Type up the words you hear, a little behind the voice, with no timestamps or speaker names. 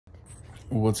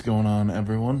What's going on,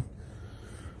 everyone?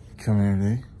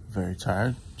 Community, very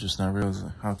tired. Just not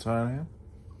realizing how tired I am.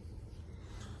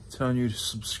 Telling you to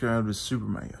subscribe to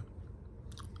SuperMega.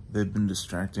 They've been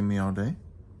distracting me all day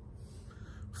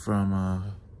from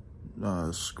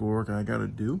schoolwork I gotta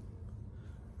do.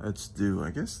 It's due, I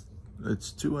guess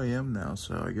it's 2 a.m. now,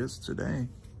 so I guess today.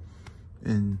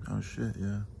 And oh shit,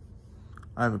 yeah,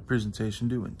 I have a presentation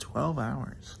due in 12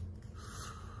 hours.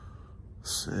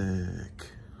 Sick.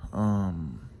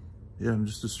 Yeah, I'm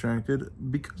just distracted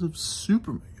because of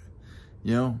SuperMega.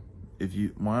 You know,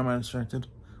 why am I distracted?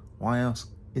 Why else?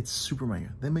 It's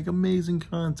SuperMega. They make amazing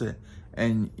content,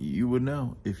 and you would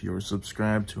know if you were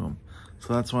subscribed to them.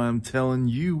 So that's why I'm telling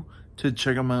you to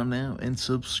check them out now and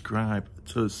subscribe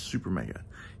to SuperMega.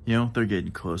 You know, they're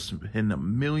getting close to hitting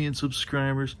 1 million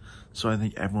subscribers, so I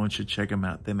think everyone should check them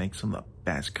out. They make some of the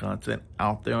best content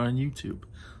out there on YouTube.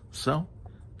 So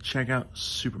check out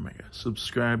SuperMega.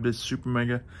 Subscribe to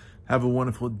SuperMega. Have a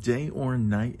wonderful day or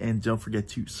night, and don't forget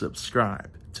to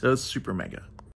subscribe to SuperMega.